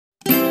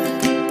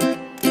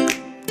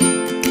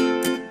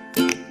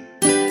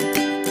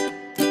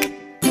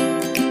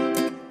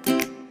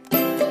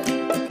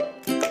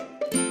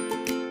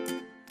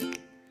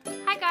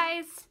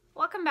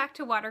back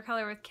to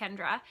Watercolor with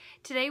Kendra.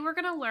 Today we're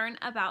going to learn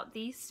about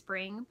the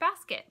Spring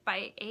Basket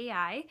by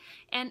AI,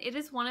 and it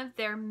is one of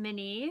their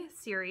mini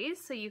series.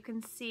 So you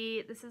can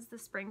see this is the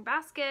Spring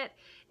Basket.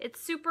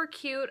 It's super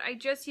cute. I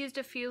just used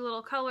a few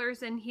little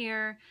colors in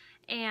here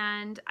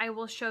and I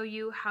will show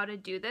you how to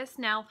do this.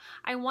 Now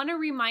I want to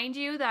remind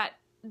you that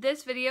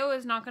this video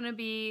is not going to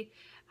be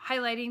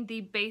highlighting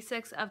the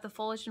basics of the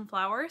foliage and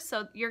flowers,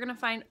 so you're going to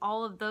find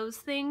all of those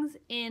things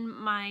in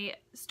my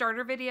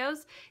starter videos,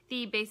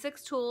 the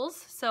basics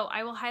tools. So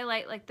I will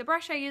highlight like the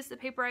brush I use, the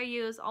paper I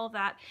use, all of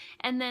that,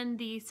 and then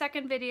the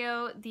second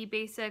video, the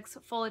basics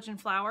foliage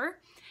and flower,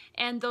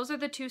 and those are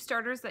the two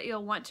starters that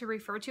you'll want to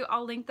refer to.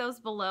 I'll link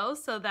those below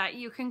so that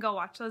you can go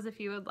watch those if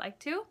you would like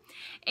to.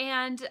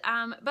 And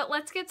but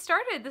let's get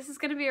started. This is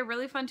going to be a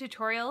really fun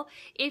tutorial.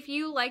 If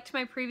you liked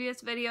my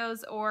previous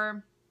videos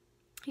or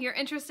you're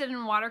interested in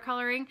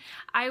watercoloring,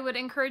 I would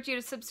encourage you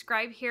to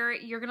subscribe here.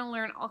 You're going to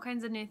learn all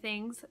kinds of new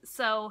things.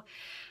 So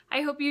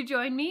I hope you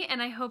join me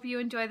and I hope you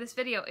enjoy this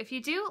video. If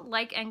you do,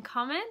 like and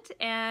comment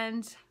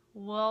and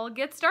we'll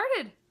get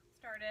started.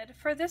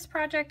 For this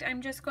project,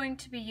 I'm just going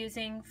to be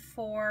using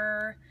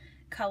 4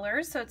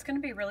 colors, so it's going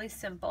to be really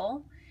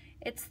simple.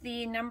 It's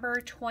the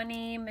number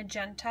 20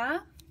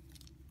 magenta,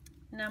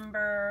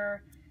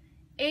 number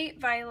 8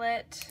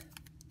 violet,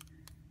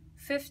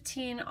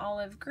 15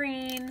 olive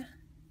green,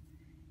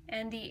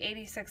 and the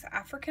 86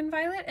 African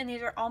violet, and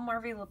these are all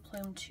Marvy Le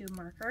Plume 2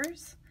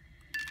 markers.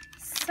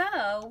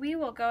 So we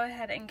will go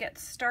ahead and get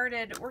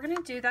started. We're going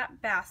to do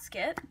that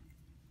basket.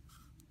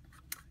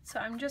 So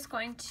I'm just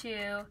going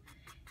to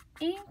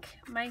ink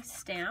my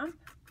stamp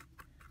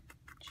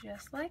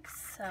just like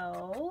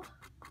so,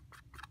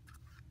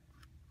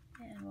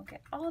 and we'll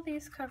get all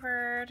these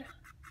covered.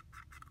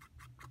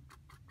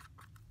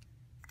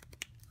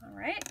 All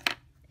right,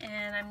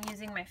 and I'm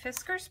using my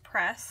Fiskars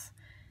press.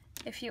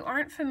 If you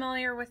aren't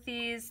familiar with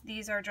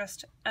these are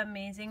just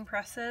amazing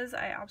presses.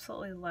 I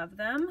absolutely love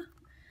them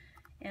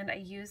and I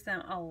use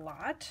them a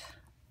lot.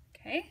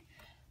 Okay,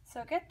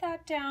 so get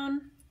that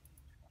down.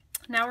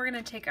 Now we're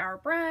going to take our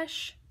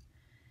brush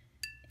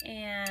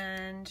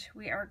and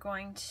we are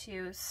going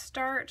to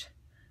start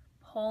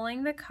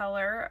pulling the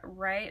color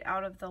right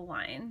out of the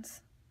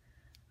lines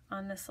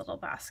on this little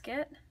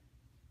basket.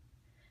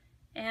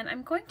 And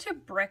I'm going to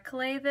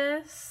bricklay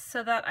this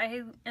so that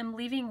I am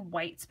leaving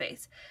white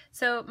space.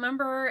 So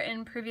remember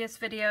in previous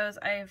videos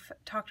I've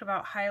talked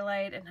about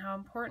highlight and how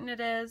important it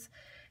is.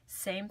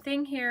 Same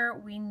thing here,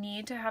 we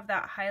need to have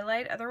that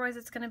highlight, otherwise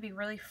it's going to be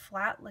really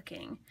flat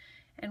looking.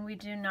 And we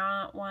do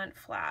not want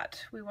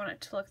flat. We want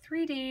it to look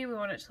 3D, we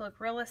want it to look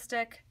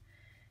realistic.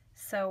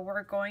 So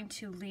we're going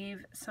to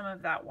leave some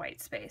of that white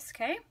space,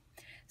 okay?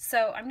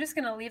 So I'm just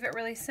going to leave it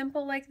really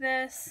simple like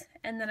this,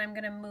 and then I'm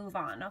going to move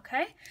on,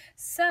 okay?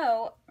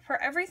 So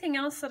for everything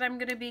else that I'm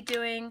going to be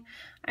doing,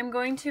 I'm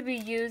going to be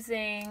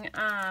using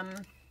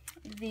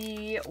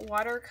the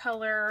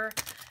watercolor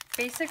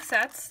basic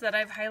sets that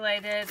I've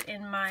highlighted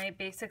in my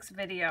basics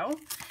video.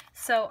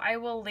 So I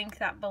will link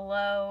that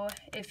below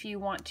if you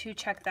want to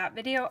check that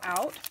video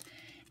out.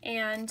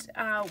 And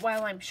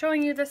while I'm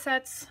showing you the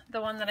sets,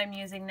 the one that I'm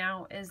using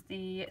now is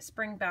the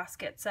Spring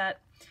Basket set.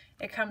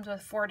 It comes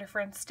with 4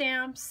 different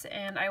stamps,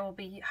 and I will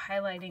be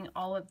highlighting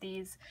all of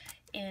these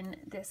in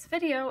this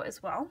video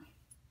as well.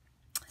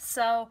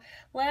 So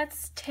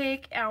let's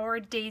take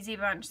our daisy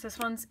bunch. This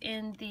one's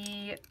in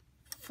the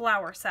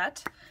flower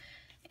set,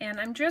 and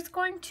I'm just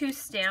going to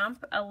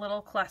stamp a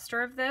little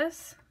cluster of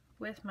this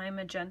with my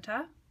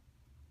magenta.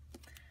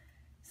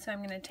 So I'm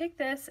going to take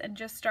this and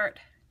just start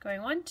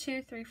going 1,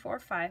 2, 3, 4,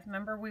 5.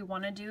 Remember, we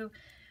want to do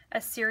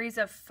a series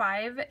of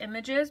 5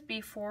 images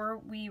before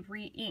we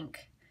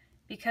re-ink,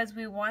 because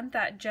we want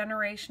that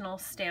generational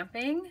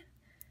stamping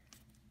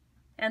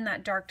and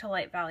that dark to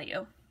light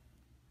value.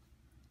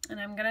 And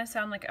I'm going to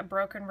sound like a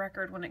broken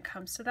record when it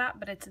comes to that,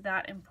 but it's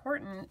that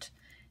important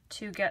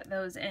to get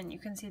those in. You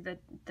can see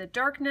the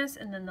darkness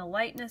and then the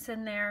lightness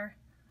in there.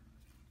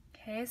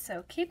 Okay,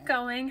 so keep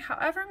going.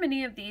 However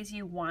many of these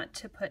you want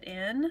to put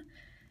in,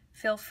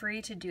 feel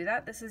free to do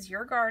that. This is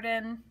your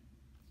garden.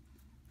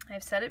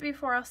 I've said it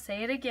before, I'll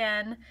say it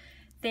again.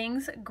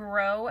 Things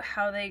grow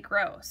how they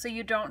grow, so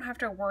you don't have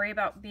to worry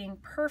about being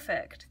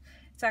perfect.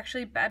 It's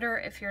actually better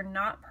if you're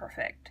not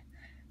perfect,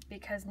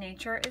 because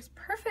nature is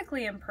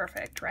perfectly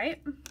imperfect,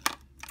 right?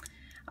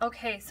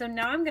 Okay, so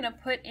now I'm going to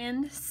put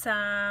in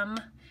some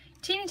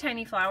teeny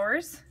tiny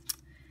flowers,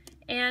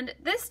 and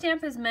this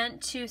stamp is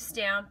meant to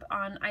stamp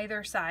on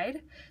either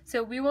side,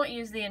 so we won't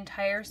use the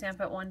entire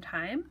stamp at one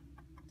time.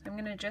 So I'm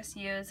going to just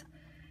use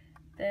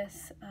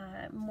this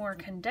more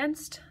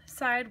condensed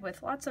side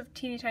with lots of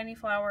teeny tiny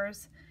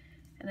flowers,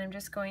 and I'm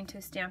just going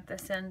to stamp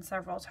this in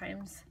several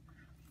times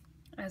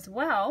as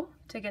well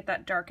to get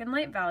that dark and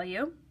light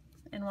value.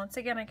 And once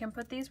again, I can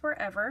put these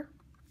wherever,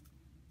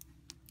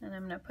 and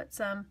I'm going to put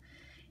some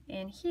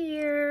in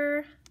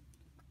here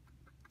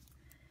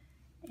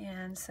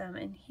and some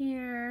in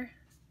here.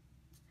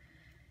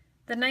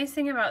 The nice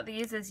thing about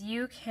these is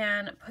you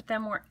can put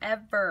them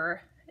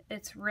wherever.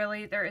 It's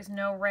really, there is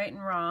no right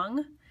and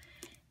wrong.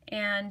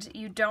 and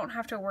you don't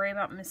have to worry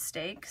about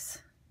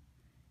mistakes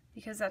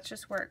because that's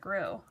just where it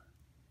grew.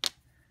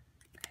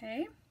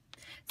 Okay,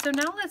 so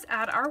now let's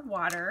add our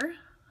water.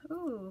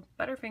 Ooh,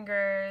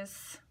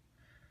 Butterfingers.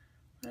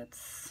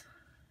 Let's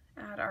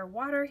add our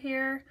water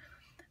here.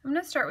 I'm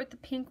going to start with the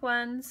pink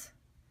ones,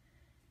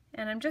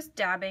 and I'm just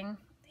dabbing,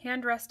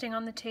 hand resting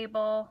on the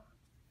table,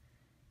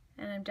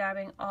 and I'm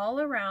dabbing all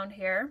around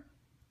here,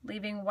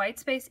 leaving white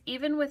space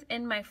even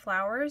within my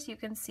flowers. You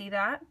can see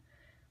that,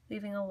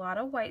 leaving a lot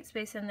of white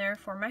space in there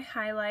for my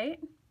highlight,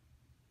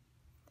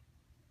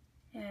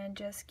 and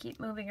just keep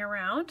moving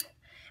around.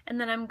 And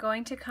then I'm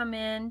going to come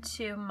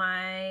into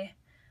my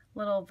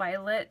little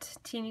violet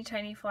teeny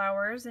tiny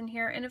flowers in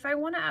here, and if I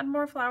want to add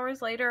more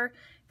flowers later,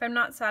 if I'm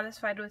not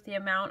satisfied with the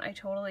amount, I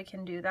totally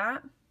can do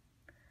that,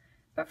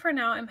 but for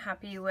now I'm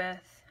happy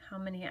with how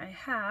many I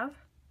have.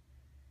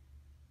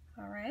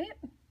 All right,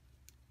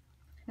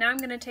 now I'm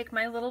going to take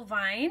my little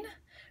vine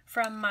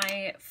from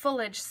my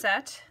foliage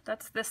set,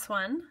 that's this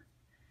one,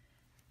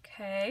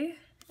 okay,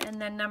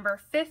 and then number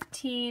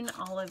 15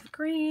 olive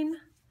green,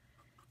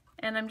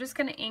 and I'm just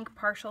going to ink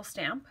partial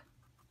stamp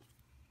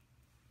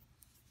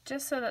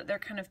just so that they're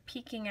kind of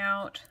peeking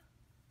out,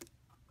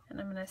 and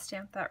I'm going to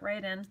stamp that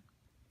right in.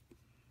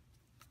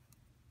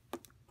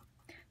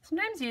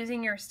 Sometimes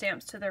using your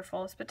stamps to their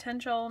fullest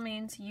potential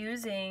means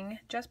using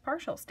just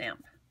partial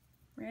stamp,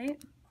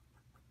 right?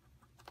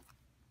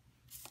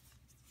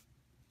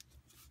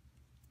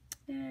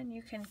 And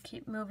you can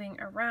keep moving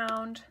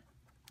around.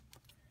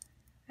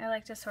 I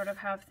like to sort of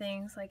have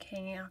things like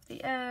hanging off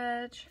the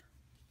edge.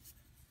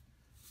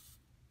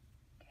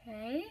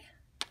 Okay,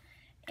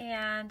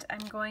 and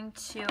I'm going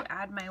to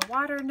add my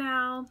water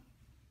now.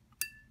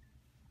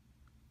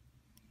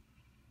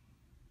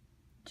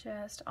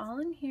 Just all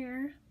in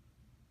here.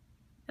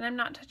 And I'm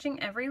not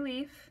touching every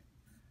leaf,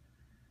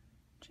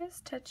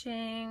 just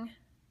touching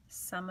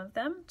some of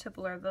them to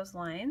blur those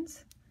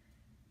lines.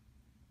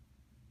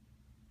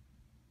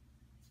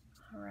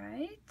 All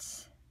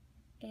right,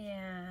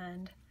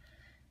 and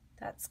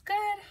that's good.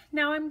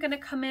 Now I'm going to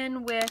come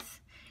in with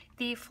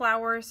the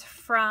flowers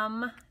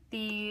from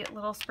the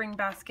little spring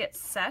basket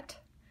set,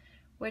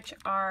 which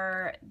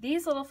are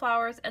these little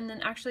flowers, and then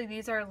actually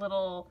these are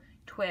little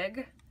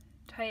twig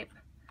type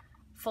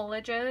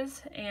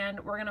foliages, and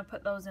we're going to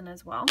put those in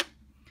as well.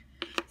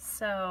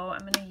 So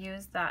I'm going to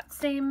use that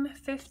same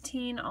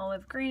 15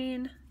 olive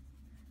green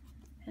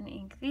and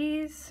ink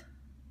these,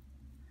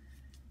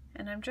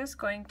 and I'm just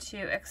going to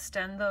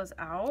extend those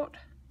out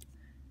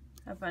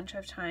a bunch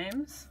of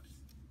times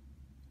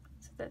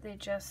so that they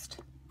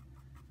just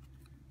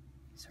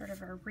sort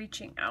of are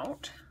reaching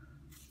out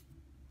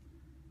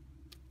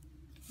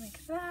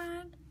like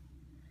that.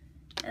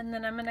 And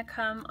then I'm going to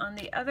come on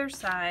the other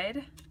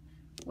side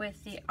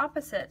with the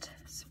opposite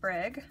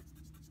sprig,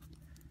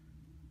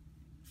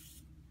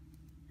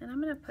 and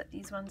I'm going to put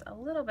these ones a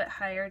little bit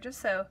higher just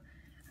so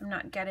I'm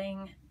not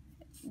getting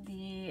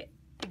the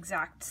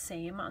exact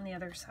same on the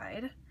other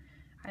side.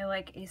 I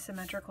like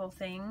asymmetrical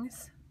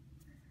things,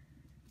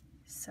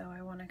 so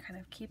I want to kind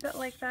of keep it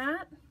like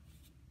that.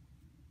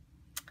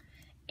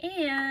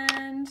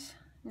 And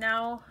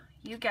now,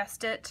 you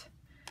guessed it,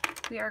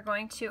 we are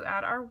going to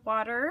add our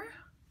water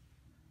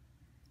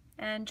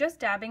and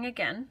just dabbing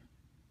again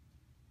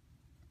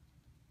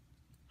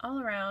all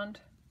around.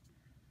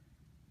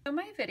 So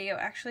my video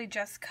actually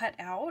just cut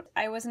out.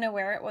 I wasn't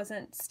aware it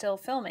wasn't still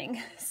filming,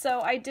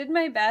 so I did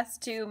my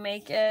best to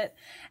make it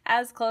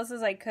as close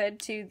as I could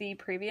to the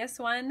previous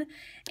one,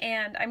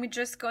 and I'm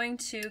just going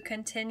to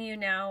continue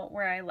now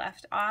where I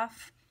left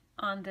off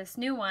on this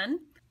new one.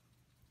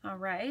 All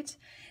right,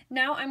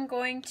 now I'm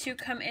going to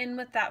come in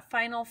with that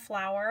final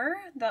flower,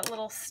 that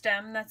little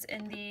stem that's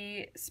in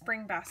the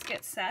spring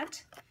basket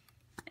set,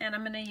 and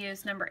I'm going to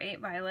use number 8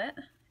 violet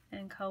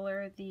and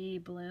color the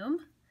bloom,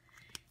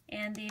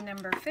 and the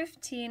number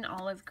 15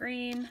 olive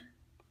green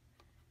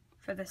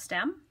for the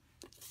stem.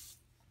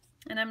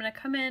 And I'm going to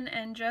come in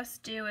and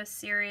just do a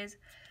series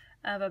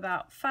of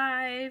about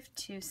 5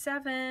 to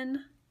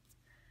 7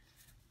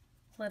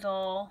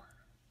 little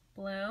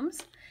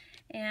blooms.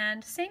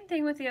 And same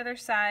thing with the other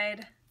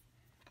side.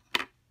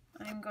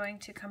 I'm going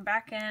to come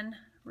back in,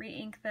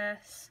 re-ink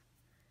this,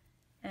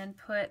 and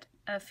put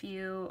a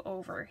few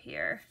over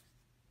here.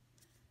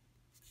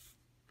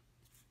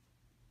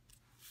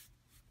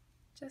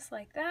 Just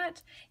like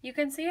that. You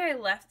can see I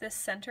left this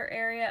center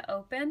area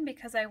open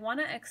because I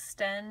want to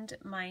extend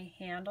my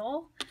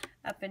handle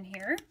up in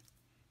here,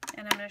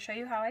 and I'm going to show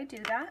you how I do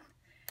that.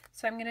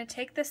 So I'm going to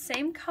take the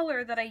same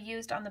color that I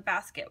used on the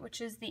basket, which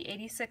is the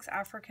 86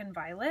 African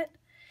Violet,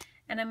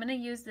 and I'm going to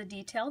use the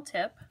detail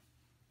tip,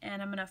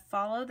 and I'm going to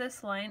follow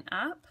this line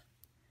up.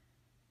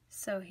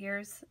 So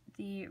here's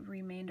the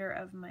remainder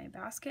of my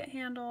basket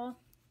handle,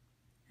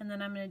 and then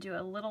I'm going to do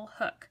a little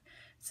hook.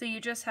 So you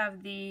just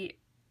have the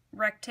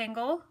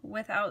rectangle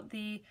without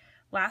the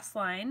last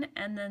line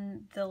and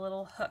then the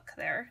little hook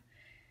there.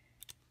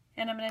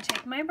 And I'm going to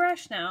take my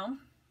brush now,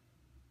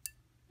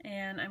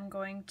 and I'm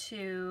going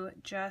to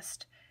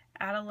just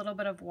add a little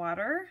bit of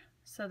water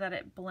so that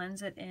it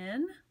blends it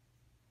in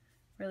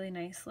really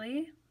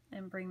nicely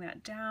and bring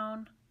that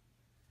down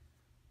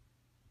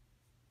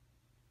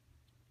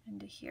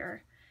into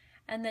here.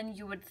 And then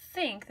you would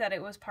think that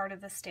it was part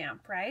of the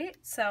stamp, right?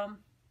 So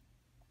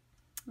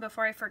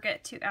before I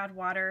forget to add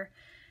water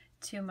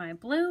to my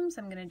blooms,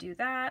 I'm going to do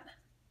that.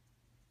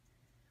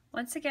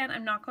 Once again,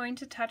 I'm not going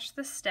to touch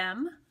the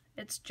stem.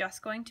 It's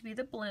just going to be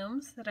the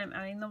blooms that I'm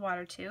adding the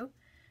water to,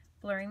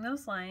 blurring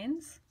those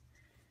lines.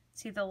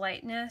 See the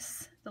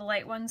lightness, the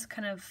light ones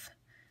kind of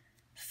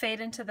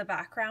fade into the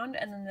background,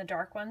 and then the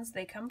dark ones,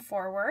 they come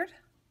forward.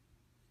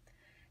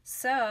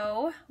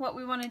 So what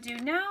we want to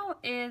do now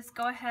is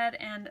go ahead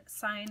and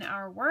sign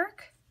our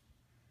work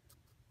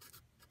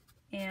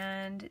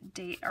and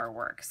date our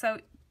work. So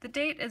the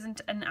date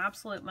isn't an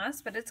absolute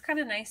must, but it's kind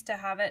of nice to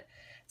have it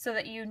so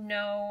that you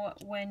know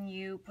when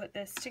you put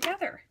this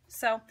together.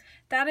 So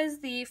that is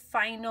the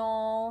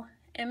final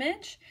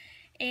image,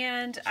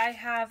 and I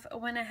have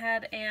went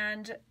ahead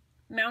and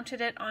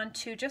mounted it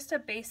onto just a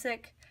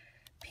basic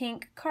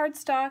pink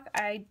cardstock.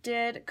 I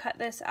did cut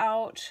this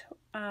out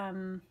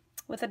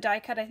with a die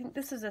cut. I think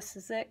this is a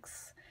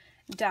 6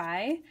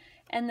 die,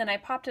 and then I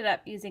popped it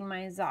up using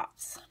my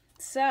Zots.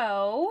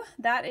 So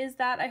that is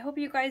that. I hope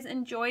you guys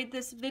enjoyed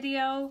this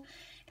video,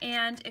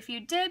 and if you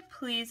did,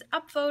 please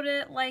upvote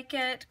it, like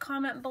it,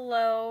 comment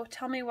below,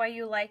 tell me why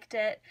you liked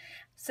it,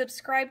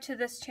 subscribe to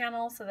this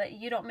channel so that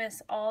you don't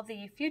miss all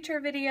the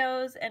future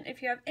videos, and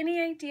if you have any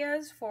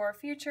ideas for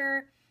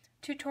future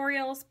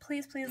tutorials,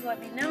 please let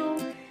me know.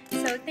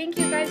 So thank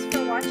you guys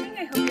for watching.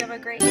 I hope you have a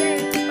great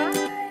day.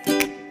 Bye!